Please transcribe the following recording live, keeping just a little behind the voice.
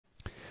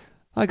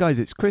Hi guys,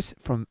 it's Chris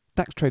from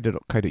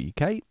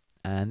DaxTrader.co.uk,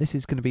 and this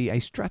is going to be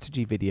a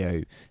strategy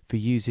video for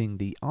using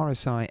the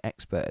RSI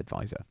Expert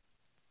Advisor.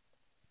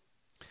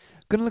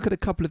 I'm going to look at a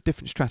couple of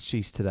different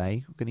strategies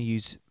today. I'm going to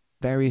use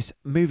various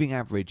moving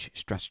average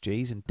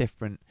strategies and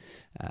different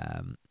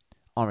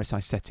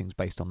RSI settings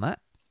based on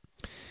that.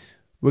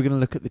 We're going to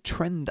look at the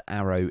trend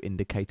arrow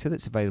indicator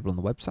that's available on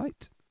the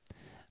website,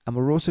 and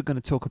we're also going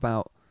to talk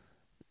about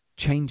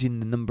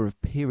changing the number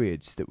of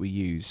periods that we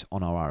use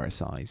on our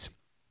RSIs.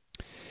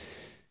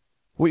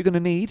 What you're going to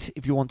need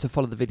if you want to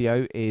follow the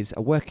video is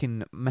a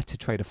working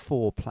MetaTrader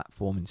 4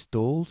 platform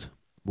installed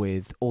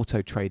with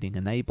auto trading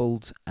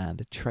enabled and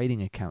a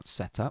trading account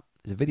set up.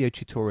 There's a video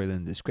tutorial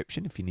in the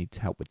description if you need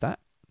help with that.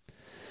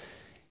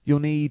 You'll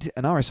need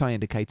an RSI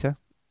indicator,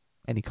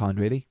 any kind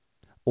really,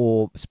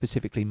 or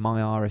specifically my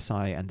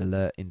RSI and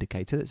alert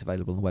indicator that's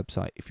available on the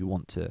website if you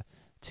want to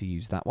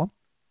use that one.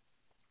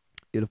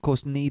 You'll of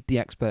course need the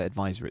Expert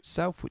Advisor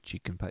itself, which you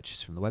can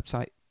purchase from the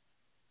website,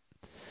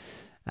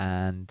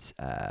 and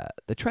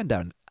the trend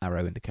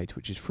arrow indicator,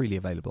 which is freely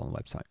available on the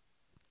website.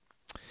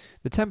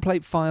 The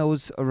template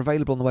files are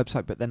available on the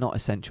website, but they're not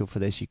essential for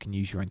this. You can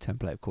use your own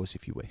template, of course,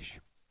 if you wish.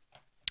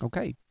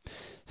 Okay,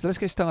 so let's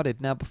get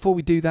started. Now, before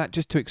we do that,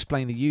 just to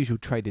explain the usual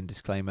trading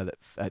disclaimer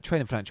that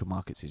trading financial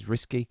markets is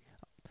risky.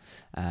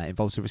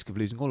 Involves the risk of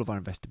losing all of our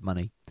invested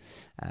money.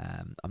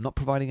 I'm not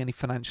providing any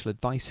financial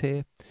advice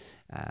here.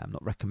 I'm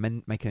not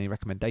making any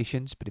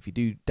recommendations, but if you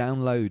do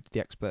download the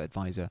Expert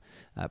Advisor,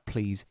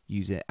 please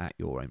use it at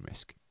your own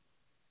risk.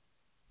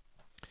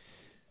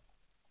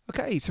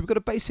 Okay, so we've got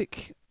a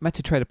basic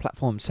MetaTrader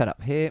platform set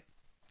up here.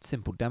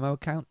 Simple demo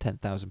account,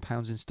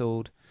 £10,000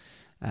 installed.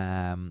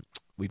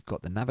 We've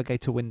got the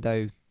navigator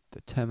window,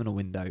 the terminal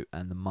window,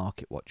 and the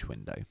market watch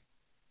window.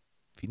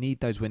 If you need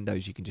those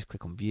windows, you can just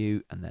click on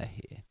view and they're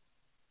here.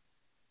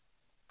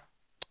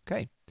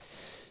 Okay,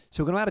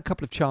 so we're going to add a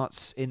couple of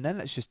charts in then.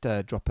 Let's just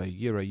drop a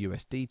Euro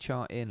USD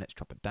chart in. Let's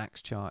drop a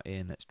DAX chart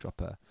in. Let's drop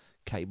a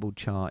cable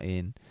chart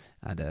in,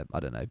 and I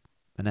don't know,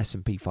 an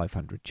S&P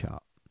 500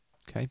 chart.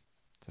 Okay,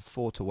 so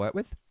 4 to work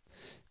with.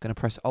 Going to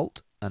press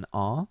Alt and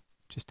R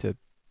just to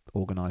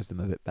organize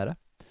them a bit better.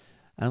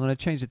 And I'm going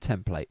to change the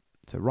template.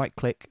 So right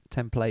click,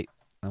 template.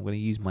 I'm going to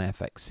use my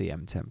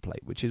FXCM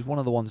template, which is one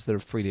of the ones that are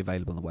freely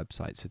available on the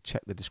website. So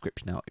check the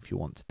description out if you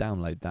want to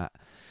download that.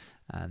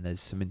 And there's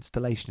some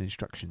installation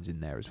instructions in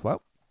there as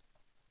well.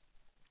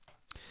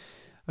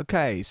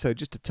 Okay, so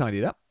just to tidy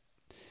it up,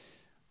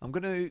 I'm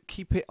going to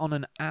keep it on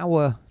an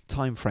hour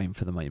time frame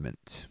for the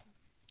moment.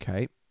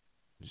 Okay,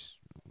 just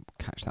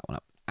catch that one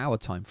up. Hour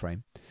time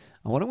frame.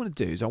 And what I want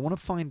to do is I want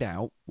to find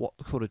out what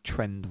sort of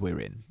trend we're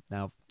in.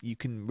 Now, you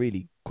can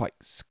really quite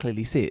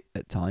clearly see it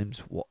at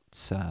times, what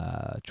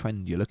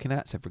trend you're looking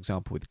at. So, for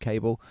example, with the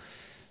cable,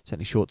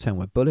 certainly short term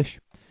we're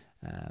bullish.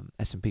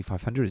 S&P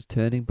 500 is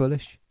turning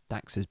bullish.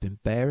 DAX has been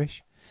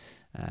bearish.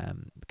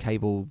 The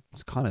cable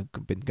has kind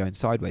of been going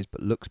sideways,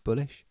 but looks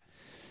bullish.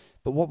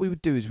 But what we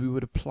would do is we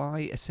would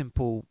apply a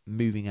simple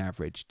moving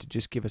average to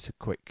just give us a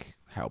quick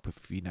help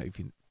if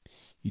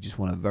you just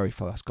want a very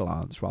fast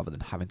glance rather than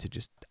having to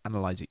just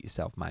analyze it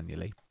yourself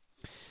manually.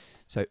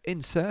 So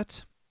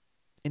insert,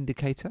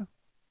 indicator,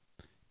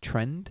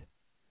 trend,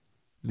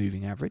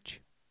 moving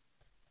average.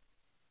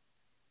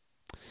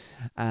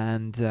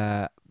 And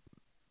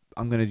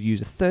I'm going to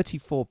use a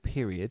 34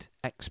 period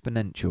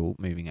exponential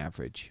moving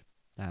average.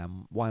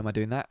 Why am I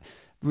doing that?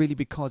 Really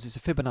because it's a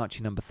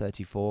Fibonacci number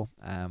 34,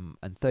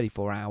 and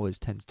 34 hours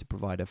tends to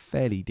provide a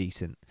fairly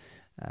decent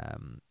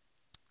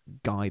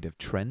guide of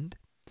trend.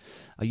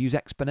 I use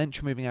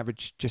exponential moving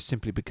average just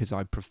simply because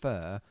I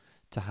prefer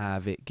to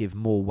have it give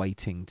more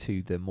weighting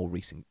to the more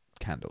recent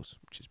candles,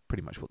 which is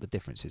pretty much what the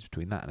difference is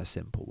between that and a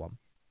simple one.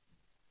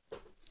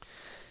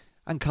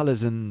 And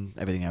colours and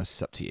everything else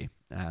is up to you.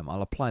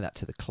 I'll apply that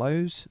to the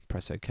close,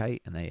 press OK,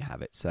 and there you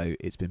have it. So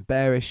it's been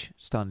bearish,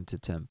 starting to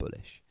turn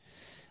bullish.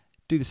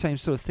 Do the same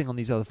sort of thing on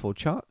these other 4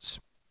 charts.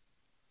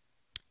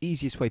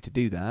 Easiest way to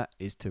do that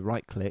is to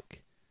right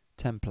click,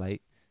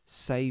 template,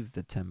 save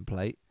the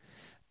template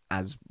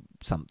as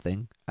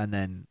something, and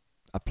then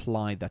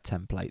apply that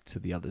template to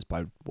the others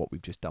by what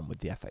we've just done with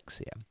the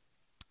FXCM.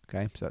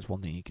 Okay, so that's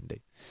one thing you can do.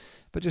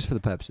 But just for the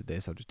purpose of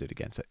this, I'll just do it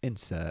again. So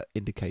insert,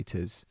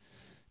 indicators,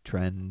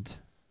 trend,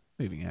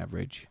 moving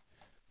average.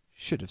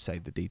 Should have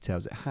saved the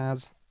details. It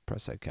has.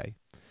 Press OK.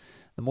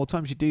 The more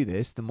times you do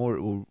this, the more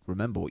it will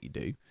remember what you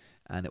do,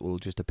 and it will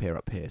just appear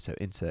up here. So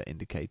insert,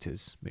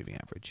 indicators, moving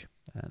average,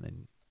 and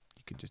then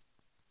you can just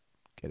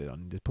get it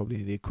on. There's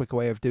probably a quicker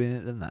way of doing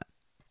it than that.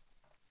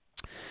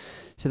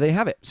 So there you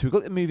have it. So we've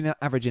got the moving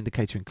average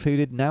indicator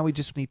included. Now we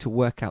just need to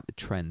work out the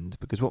trend,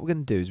 because what we're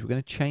going to do is we're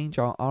going to change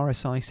our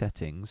RSI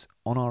settings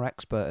on our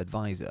Expert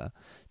Advisor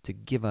to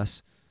give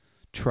us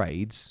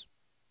trades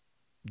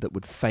that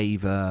would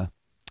favor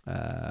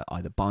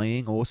either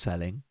buying or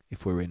selling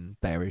if we're in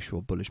bearish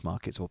or bullish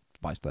markets, or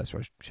vice versa,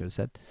 I should have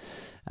said.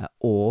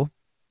 Or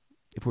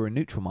if we're in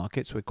neutral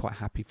markets, we're quite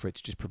happy for it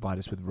to just provide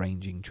us with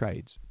ranging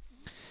trades.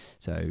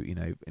 So, in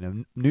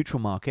a neutral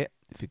market,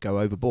 if you go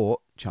overbought,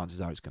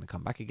 chances are it's going to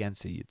come back again,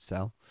 so you'd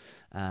sell.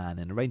 And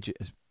in a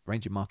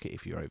ranging market,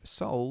 if you're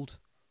oversold,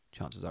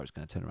 chances are it's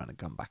going to turn around and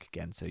come back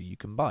again, so you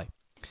can buy.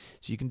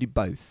 So you can do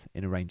both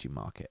in a ranging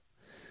market.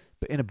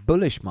 But in a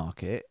bullish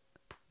market,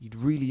 you'd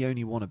really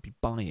only want to be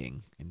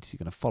buying, and so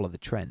you're going to follow the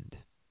trend.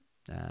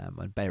 In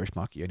a bearish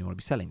market, you only want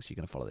to be selling, so you're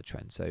going to follow the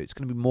trend. So it's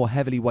going to be more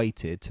heavily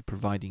weighted to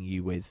providing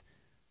you with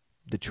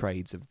the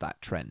trades of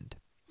that trend.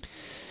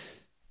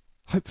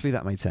 Hopefully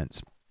that made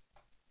sense.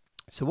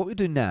 So what we're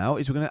doing now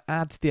is we're going to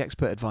add the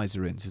expert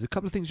advisor in. So there's a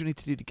couple of things you need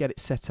to do to get it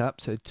set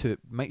up. So to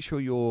make sure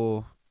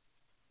you're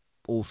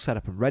all set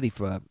up and ready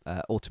for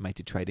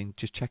automated trading,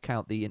 just check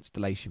out the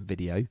installation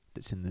video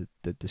that's in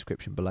the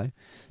description below.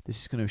 This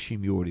is going to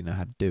assume you already know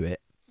how to do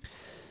it.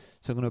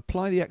 So I'm going to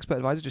apply the expert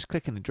advisor, just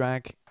click and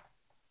drag,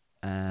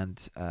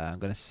 and I'm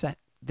going to set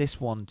this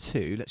one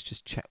to, let's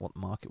just check what the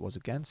market was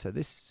again. So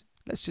this,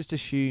 let's just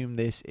assume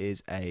this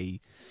is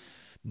a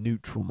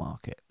neutral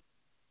market.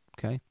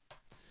 Okay.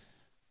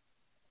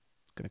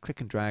 Going to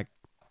click and drag.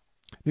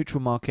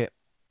 Neutral market.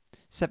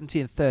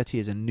 70 and 30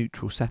 is a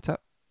neutral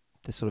setup.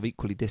 They're sort of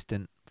equally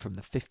distant from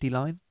the 50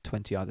 line,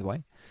 20 either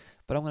way.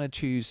 But I'm going to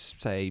choose,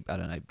 say, I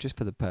don't know, just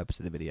for the purpose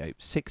of the video,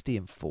 60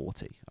 and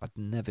 40. I'd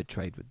never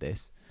trade with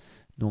this.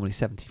 Normally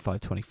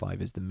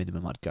 75-25 is the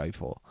minimum I'd go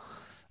for.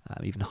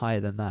 Even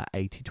higher than that,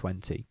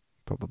 80-20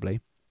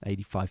 probably,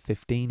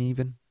 85-15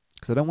 even.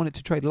 Because I don't want it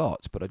to trade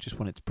lots, but I just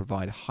want it to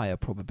provide higher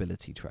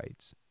probability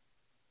trades.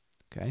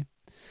 Okay,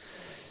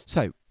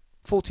 so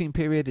 14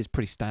 period is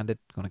pretty standard.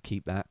 Going to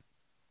keep that.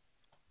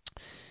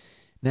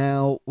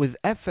 Now with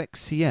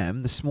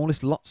FXCM, the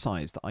smallest lot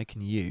size that I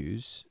can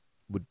use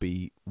would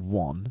be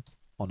 1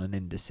 on an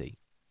indice.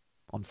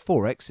 On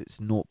Forex, it's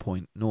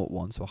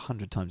 0.01, so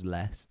 100 times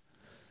less.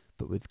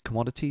 But with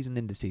commodities and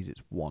indices,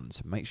 it's 1.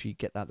 So make sure you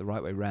get that the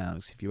right way round.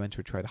 Because if you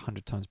enter a trade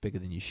 100 times bigger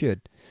than you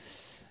should,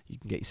 you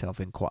can get yourself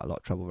in quite a lot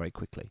of trouble very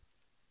quickly.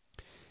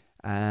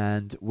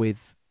 And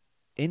with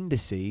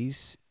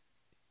indices,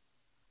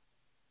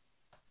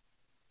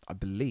 I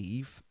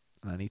believe,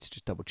 and I need to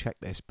just double check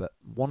this, but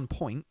 1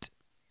 point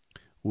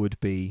would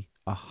be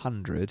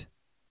 100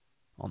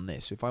 on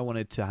this. So if I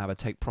wanted to have a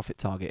take profit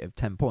target of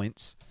 10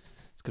 points,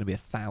 it's going to be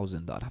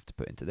 1,000 that I'd have to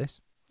put into this.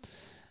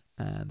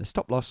 And the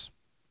stop loss,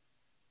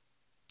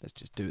 let's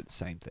just do it the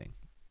same thing.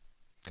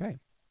 Okay,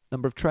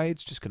 number of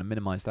trades, just going to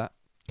minimize that.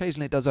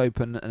 Occasionally it does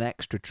open an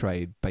extra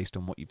trade based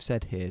on what you've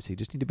said here, so you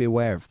just need to be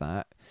aware of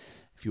that.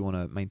 If you want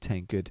to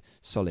maintain good,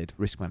 solid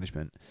risk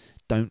management,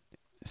 don't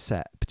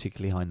set a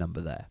particularly high number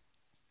there.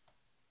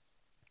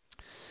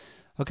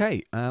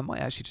 Okay, might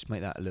actually just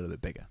make that a little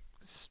bit bigger.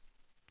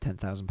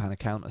 £10,000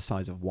 account, a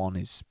size of 1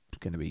 is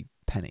going to be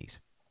pennies.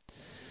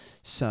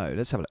 So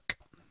let's have a look.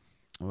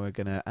 We're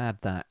going to add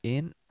that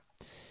in.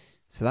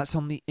 So that's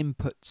on the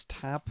inputs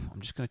tab.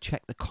 I'm just going to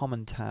check the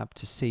common tab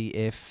to see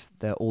if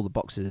all the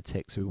boxes are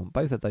ticked. So we want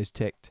both of those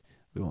ticked,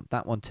 we want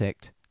that one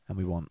ticked, and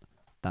we want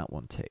that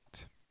one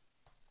ticked.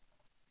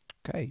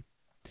 Okay.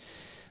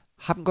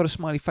 Haven't got a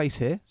smiley face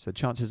here, so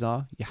chances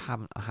are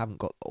I haven't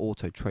got the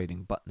auto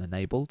trading button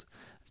enabled.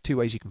 There's 2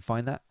 ways you can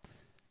find that.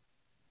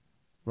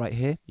 Right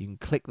here, you can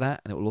click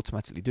that and it will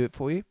automatically do it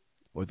for you.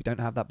 Or if you don't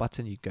have that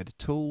button, you go to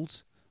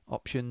Tools,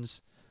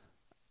 Options,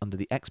 under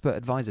the Expert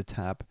Advisor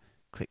tab,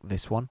 click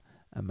this one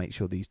and make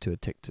sure these 2 are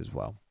ticked as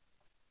well.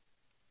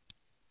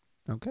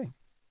 Okay.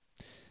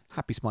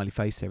 Happy smiley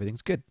face,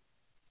 everything's good.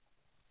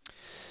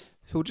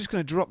 So we're just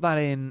going to drop that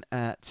in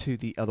to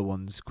the other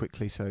ones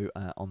quickly. So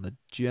on the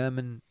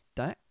German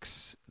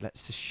DAX,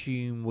 let's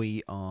assume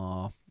we're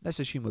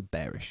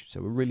bearish.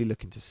 So we're really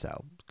looking to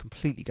sell.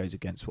 Completely goes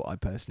against what I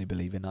personally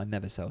believe in. I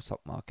never sell stock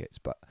markets,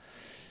 but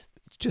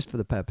it's just for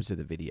the purpose of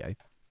the video.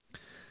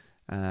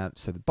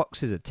 So the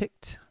boxes are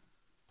ticked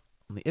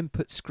on the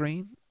input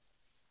screen.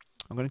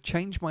 I'm going to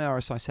change my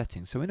RSI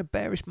settings. So in a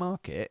bearish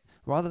market,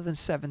 rather than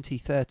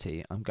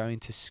 70-30, I'm going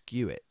to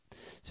skew it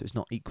so it's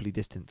not equally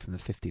distant from the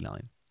 50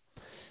 line.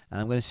 And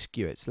I'm going to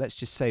skew it. So let's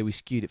just say we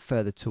skewed it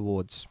further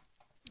towards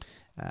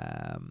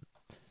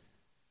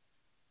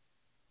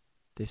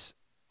this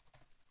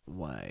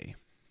way.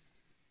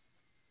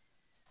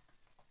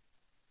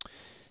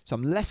 So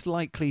I'm less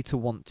likely to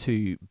want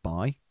to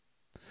buy,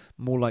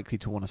 more likely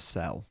to want to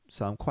sell.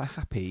 So I'm quite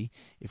happy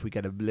if we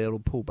get a little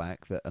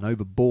pullback that an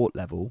overbought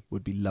level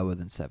would be lower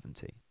than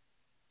 70.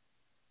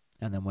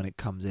 And then when it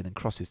comes in and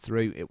crosses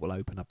through, it will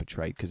open up a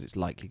trade because it's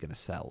likely going to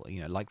sell,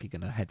 likely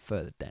going to head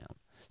further down.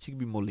 So you can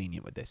be more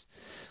lenient with this.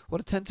 What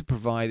I tend to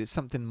provide is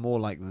something more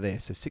like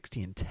this, so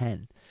 60 and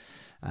 10.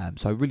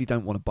 So I really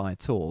don't want to buy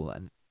at all,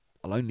 and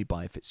I'll only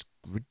buy if it's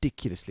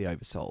ridiculously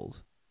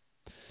oversold.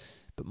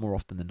 But more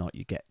often than not,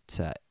 you get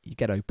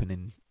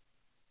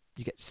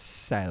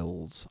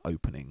sales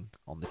opening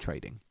on the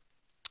trading.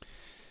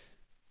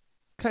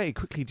 Okay,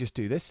 quickly just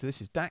do this. So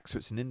this is DAX, so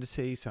it's an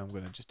index. So I'm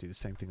going to just do the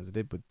same thing as I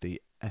did with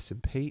the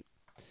S&P.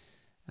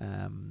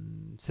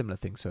 Similar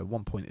thing. So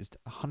 1 point is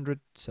 100.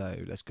 So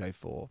let's go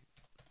for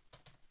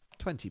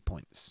 20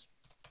 points.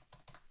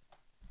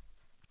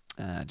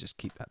 Just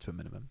keep that to a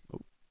minimum.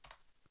 Ooh.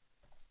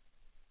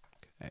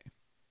 Okay.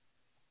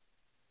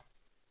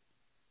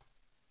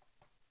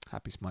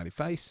 Happy smiley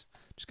face.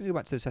 Just going to go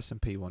back to this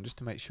S&P one just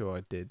to make sure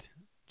I did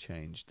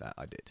change that.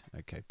 I did.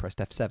 Okay, pressed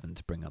F7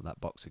 to bring up that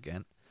box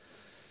again.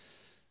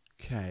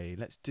 Okay,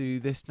 let's do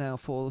this now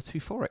for the two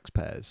Forex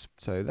pairs.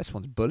 So this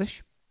one's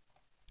bullish.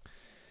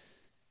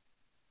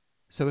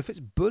 So if it's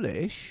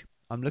bullish,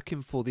 I'm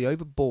looking for the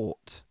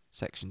overbought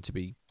section to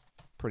be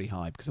pretty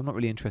high because I'm not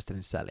really interested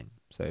in selling.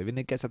 So if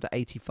it gets up to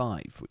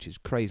 85, which is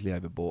crazily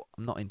overbought,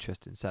 I'm not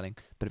interested in selling.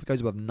 But if it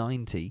goes above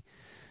 90,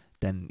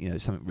 then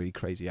something really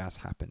crazy has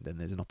happened and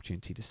there's an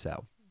opportunity to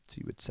sell. So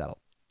you would sell.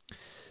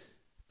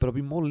 But I'll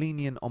be more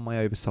lenient on my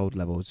oversold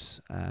levels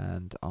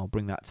and I'll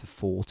bring that to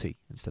 40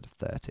 instead of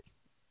 30.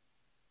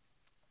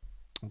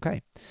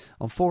 Okay,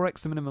 on Forex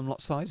the minimum lot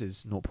size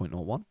is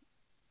 0.01,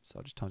 so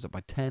I'll just times that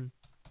by 10.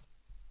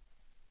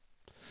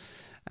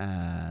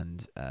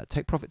 And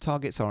take profit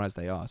targets are as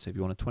they are, so if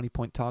you want a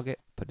 20-point target,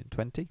 put in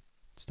 20,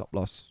 stop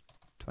loss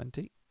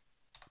 20.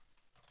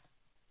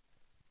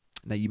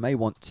 Now you may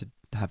want to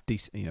have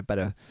decent,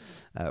 better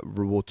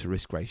reward to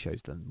risk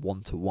ratios than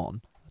 1 to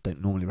 1. I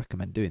don't normally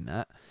recommend doing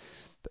that,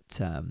 but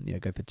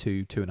go for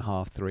 2,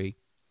 2.5, 3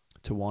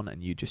 to 1,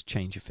 and you just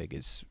change your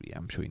figures. Yeah,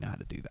 I'm sure you know how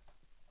to do that.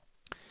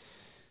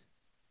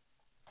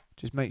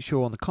 Just make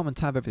sure on the common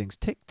tab everything's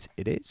ticked.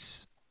 It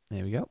is.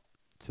 There we go.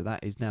 So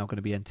that is now going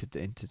to be entered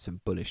into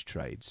some bullish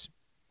trades.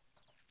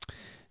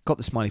 Got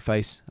the smiley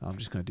face. I'm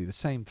just going to do the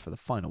same for the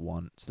final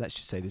one. So let's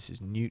just say this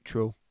is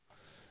neutral.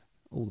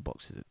 All the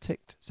boxes are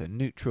ticked. So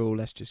neutral,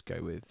 let's just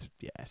go with,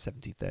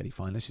 70-30,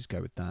 fine. Let's just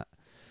go with that.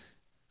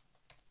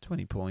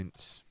 20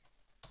 points.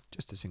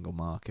 Just a single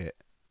market.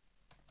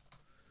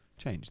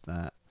 Change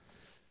that.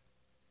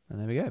 And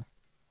there we go.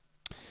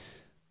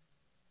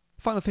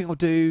 Final thing I'll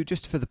do,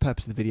 just for the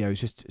purpose of the video,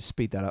 is just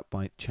speed that up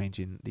by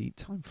changing the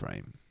time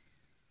frame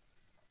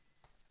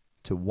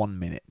to 1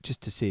 minute,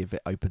 just to see if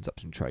it opens up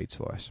some trades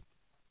for us.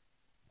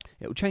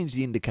 It will change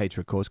the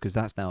indicator, of course, because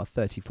that's now a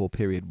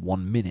 34-period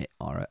 1 minute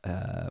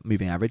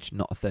moving average,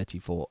 not a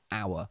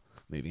 34-hour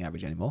moving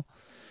average anymore.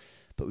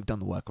 But we've done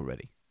the work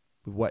already.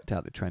 We've worked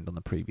out the trend on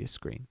the previous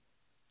screen.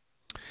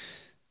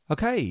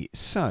 Okay,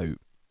 so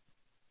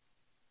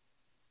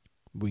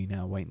we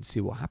now wait and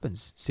see what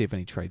happens, see if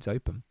any trades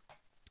open.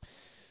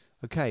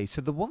 Okay, so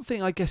the one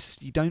thing I guess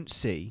you don't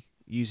see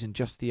using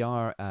just the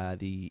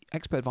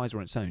expert advisor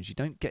on its own is you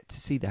don't get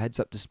to see the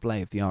heads-up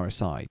display of the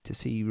RSI to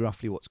see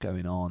roughly what's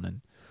going on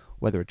and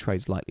whether a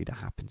trade's likely to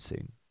happen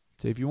soon.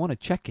 So if you want to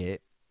check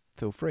it,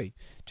 feel free.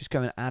 Just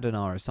go and add an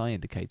RSI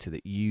indicator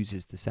that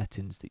uses the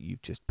settings that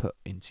you've just put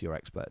into your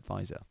expert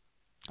advisor,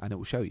 and it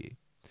will show you.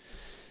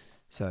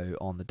 So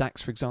on the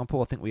DAX, for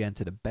example, I think we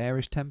entered a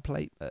bearish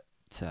template at,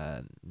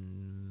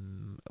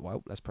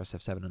 well, let's press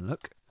F7 and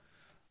look.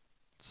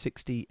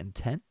 60 and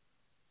 10.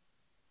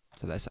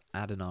 So let's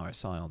add an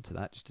RSI onto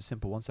that, just a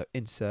simple one. So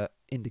insert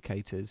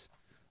indicators,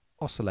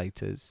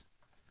 oscillators,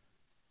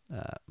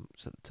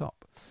 it's at the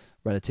top.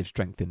 Relative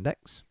strength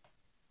index,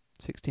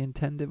 60 and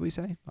 10, did we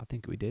say? I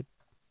think we did.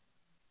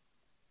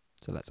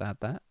 So let's add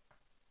that.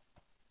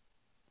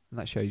 And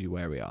that shows you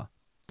where we are.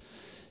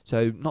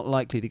 So not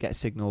likely to get a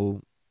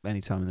signal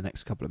anytime in the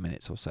next couple of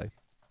minutes or so.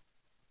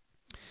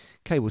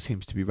 Cable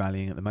seems to be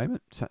rallying at the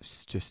moment, so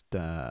that's just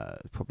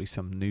probably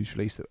some news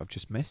release that I've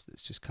just missed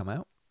that's just come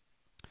out.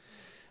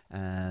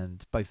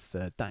 And both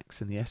the DAX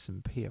and the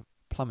S&P are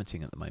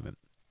plummeting at the moment.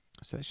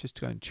 So let's just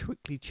go and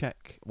quickly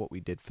check what we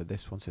did for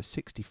this one. So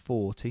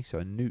 60-40, so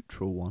a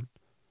neutral one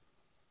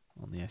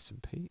on the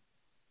S&P.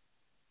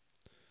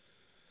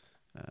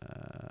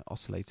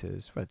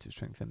 Oscillators, relative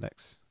strength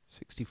index,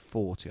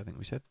 60-40 I think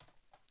we said.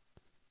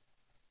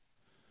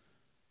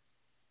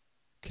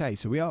 Okay,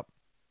 so we are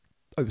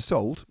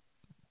oversold.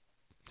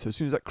 So as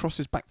soon as that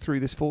crosses back through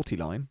this 40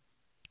 line,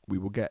 we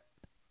will get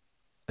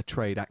a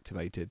trade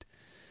activated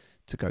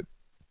to go,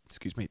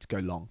 to go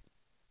long.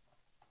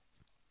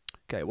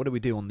 Okay, what did we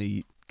do on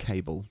the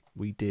cable?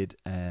 We did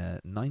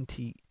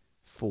 90-40.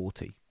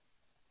 So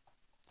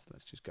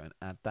let's just go and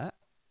add that.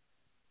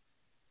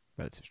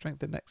 Relative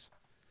strength index,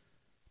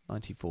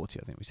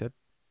 90-40 I think we said.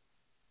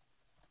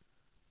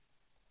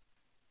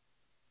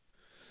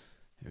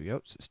 Here we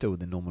go, so still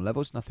within normal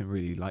levels, nothing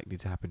really likely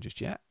to happen just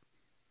yet.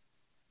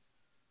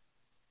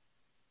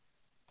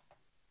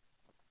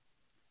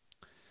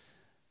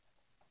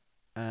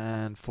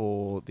 And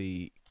for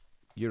the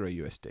Euro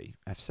USD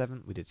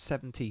F7, we did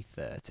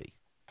 70-30.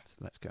 So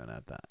let's go and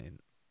add that in.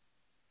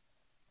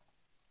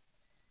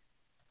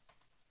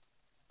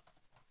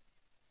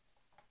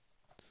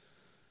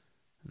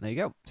 And there you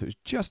go. So it was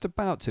just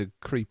about to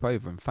creep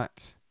over. In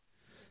fact,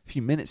 a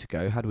few minutes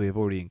ago, had we have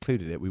already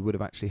included it, we would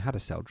have actually had a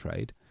sell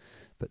trade,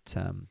 but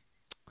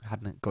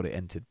hadn't got it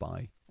entered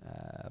by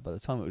the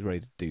time it was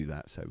ready to do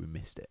that, so we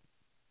missed it.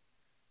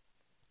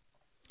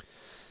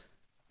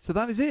 So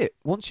that is it.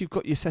 Once you've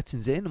got your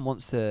settings in and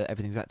once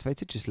everything's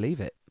activated, just leave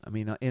it. I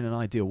mean, in an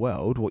ideal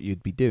world, what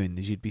you'd be doing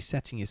is you'd be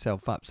setting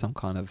yourself up some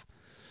kind of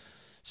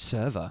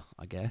server,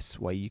 I guess,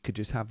 where you could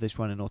just have this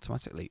running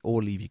automatically,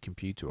 or leave your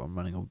computer on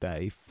running all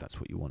day if that's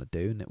what you want to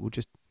do, and it will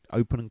just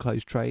open and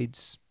close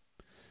trades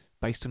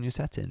based on your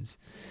settings.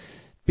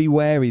 Be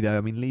wary though.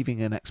 I mean,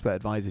 leaving an expert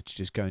advisor to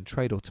just go and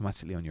trade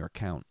automatically on your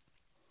account,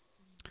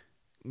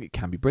 it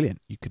can be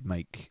brilliant. You could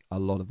make a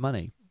lot of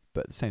money,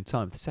 but at the same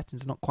time, if the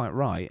settings are not quite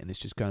right and it's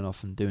just going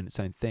off and doing its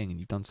own thing and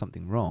you've done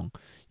something wrong,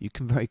 you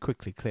can very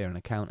quickly clear an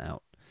account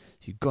out.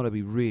 So you've got to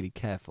be really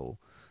careful.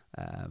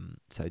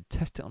 So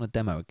test it on a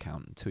demo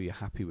account until you're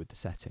happy with the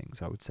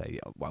settings. I would say,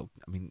 well,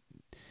 I mean,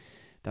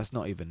 that's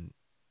not even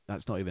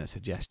a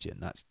suggestion.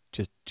 That's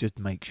just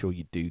make sure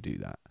you do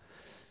that,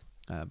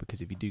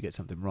 because if you do get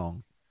something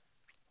wrong,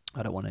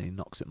 I don't want any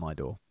knocks at my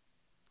door.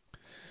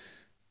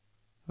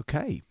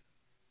 Okay.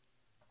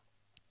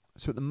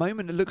 So at the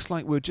moment, it looks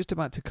like we're just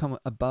about to come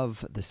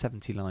above the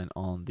 70 line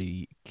on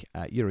the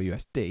Euro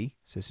USD.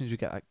 So as soon as we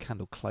get that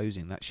candle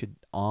closing, that should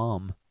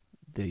arm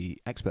the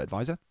expert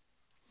advisor.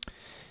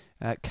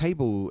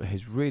 Cable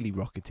has really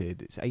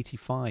rocketed. It's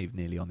 85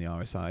 nearly on the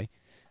RSI.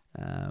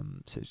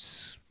 So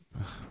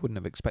wouldn't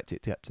have expected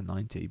it to get up to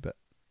 90, but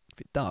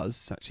if it does,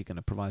 it's actually going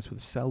to provide us with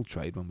a sell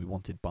trade when we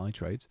wanted buy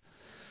trades.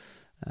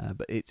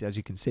 But it's, as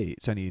you can see,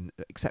 it's only in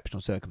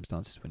exceptional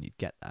circumstances when you'd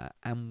get that.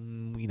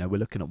 And, you know, we're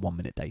looking at 1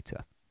 minute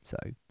data. So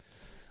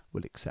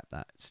we'll accept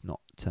that. It's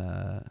not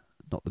the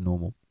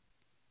normal.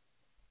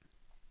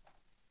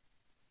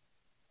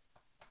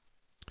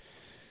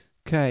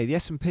 Okay, the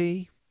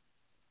S&P,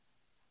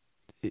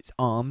 it's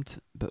armed,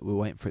 but we're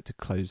waiting for it to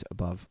close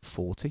above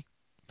 40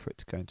 for it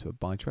to go into a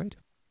buy trade.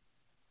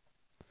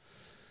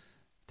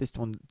 This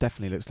one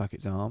definitely looks like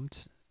it's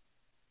armed.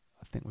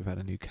 I think we've had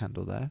a new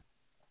candle there.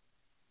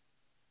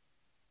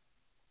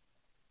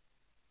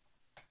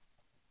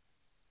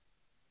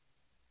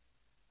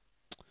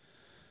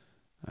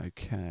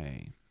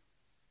 Okay,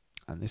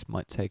 and this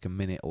might take a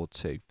minute or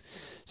two.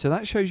 So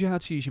that shows you how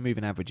to use your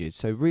moving averages.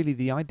 So really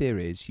the idea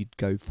is you'd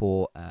go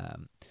for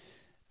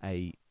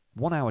a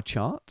 1 hour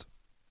chart.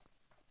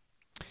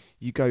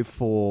 You go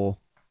for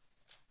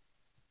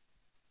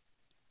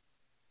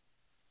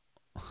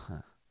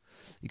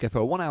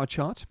a 1 hour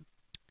chart.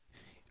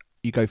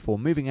 You go for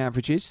moving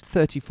averages,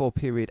 34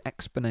 period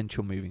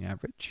exponential moving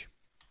average.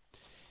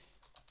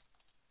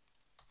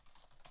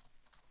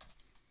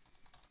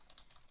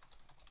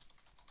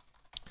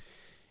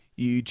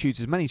 You choose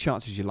as many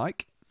charts as you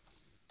like.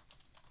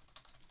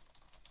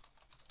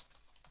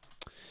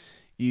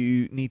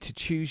 You need to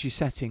choose your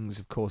settings,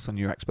 of course, on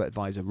your expert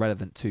advisor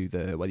relevant to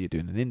whether you're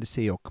doing an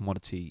indice or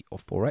commodity or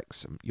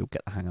forex. You'll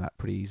get the hang of that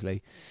pretty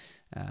easily.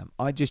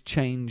 I just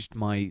changed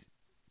my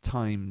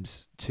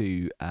times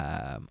to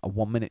a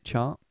 1 minute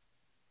chart.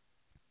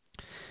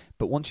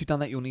 But once you've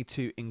done that, you'll need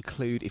to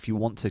include, if you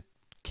want to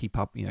keep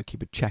up,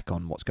 keep a check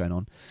on what's going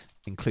on,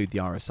 include the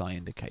RSI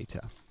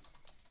indicator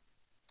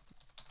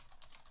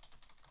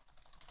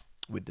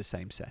with the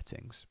same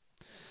settings.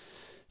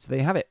 So there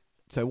you have it.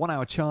 So 1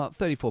 hour chart,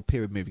 34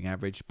 period moving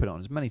average, put it on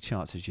as many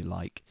charts as you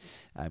like.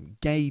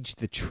 Gauge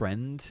the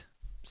trend,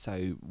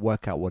 so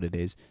work out what it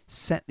is.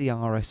 Set the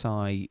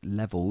RSI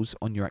levels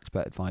on your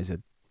expert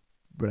advisor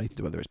related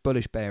to whether it's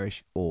bullish,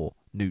 bearish or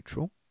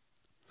neutral.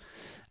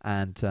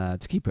 And to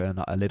keep a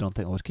lid on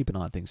things, or to keep an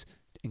eye on things,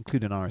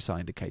 include an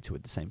RSI indicator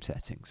with the same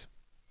settings.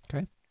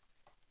 Okay.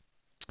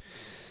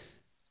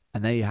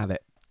 And there you have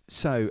it.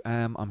 So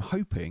I'm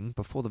hoping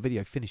before the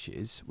video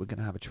finishes, we're going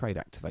to have a trade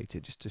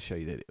activated just to show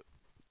you that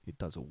it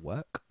does all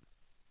work.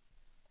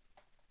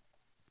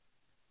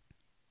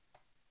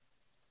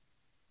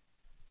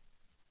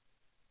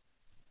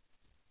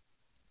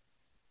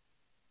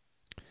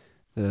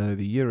 The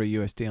Euro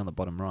USD on the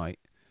bottom right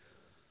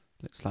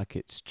looks like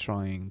it's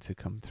trying to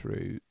come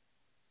through.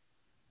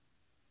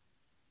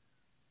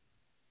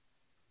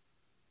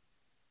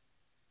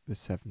 The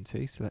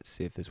 70, so let's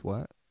see if this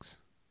works.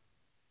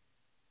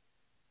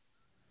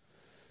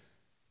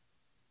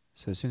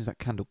 So as soon as that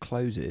candle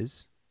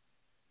closes,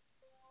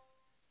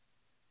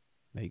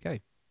 there you go,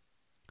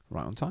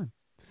 right on time.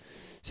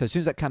 So as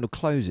soon as that candle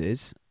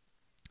closes,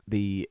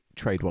 the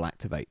trade will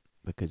activate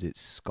because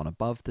it's gone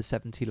above the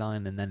 70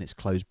 line and then it's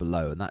closed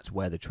below, and that's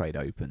where the trade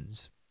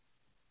opens.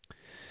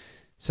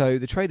 So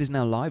the trade is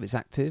now live, it's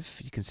active.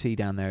 You can see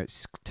down there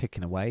it's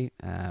ticking away.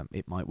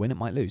 It might win, it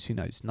might lose, who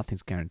knows?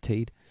 Nothing's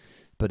guaranteed.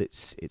 But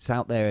it's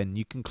out there, and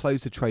you can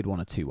close the trade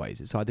one of two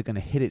ways. It's either going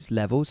to hit its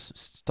levels,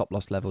 stop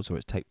loss levels, or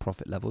its take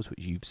profit levels,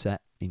 which you've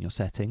set in your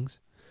settings.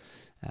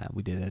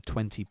 We did a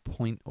 20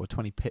 point or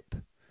 20 pip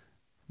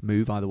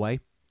move either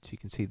way, so you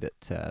can see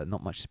that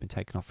not much has been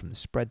taken off from the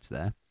spreads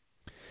there.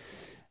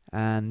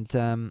 And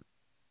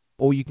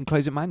or you can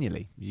close it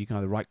manually. You can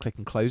either right click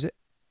and close it,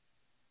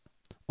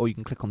 or you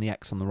can click on the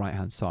X on the right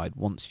hand side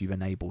once you've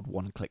enabled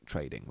one click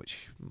trading,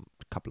 which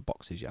a couple of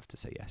boxes you have to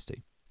say yes to.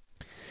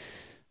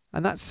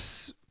 And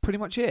that's pretty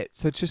much it.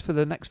 So just for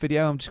the next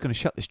video, I'm just going to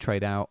shut this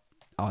trade out.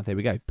 Oh, there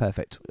we go.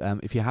 Perfect.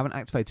 If you haven't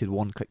activated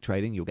one-click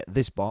trading, you'll get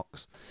this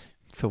box.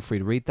 Feel free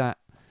to read that.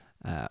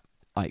 I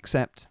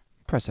accept.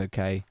 Press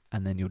OK.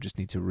 And then you'll just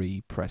need to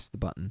re-press the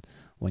button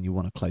when you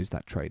want to close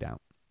that trade out.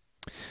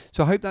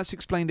 So I hope that's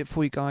explained it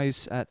for you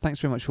guys.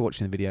 Thanks very much for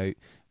watching the video.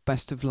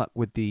 Best of luck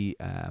with the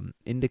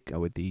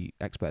with the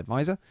expert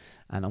advisor.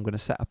 And I'm going to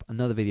set up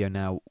another video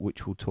now,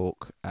 which will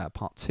talk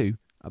part 2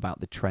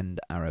 about the trend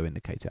arrow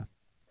indicator.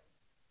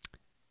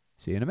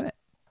 See you in a minute.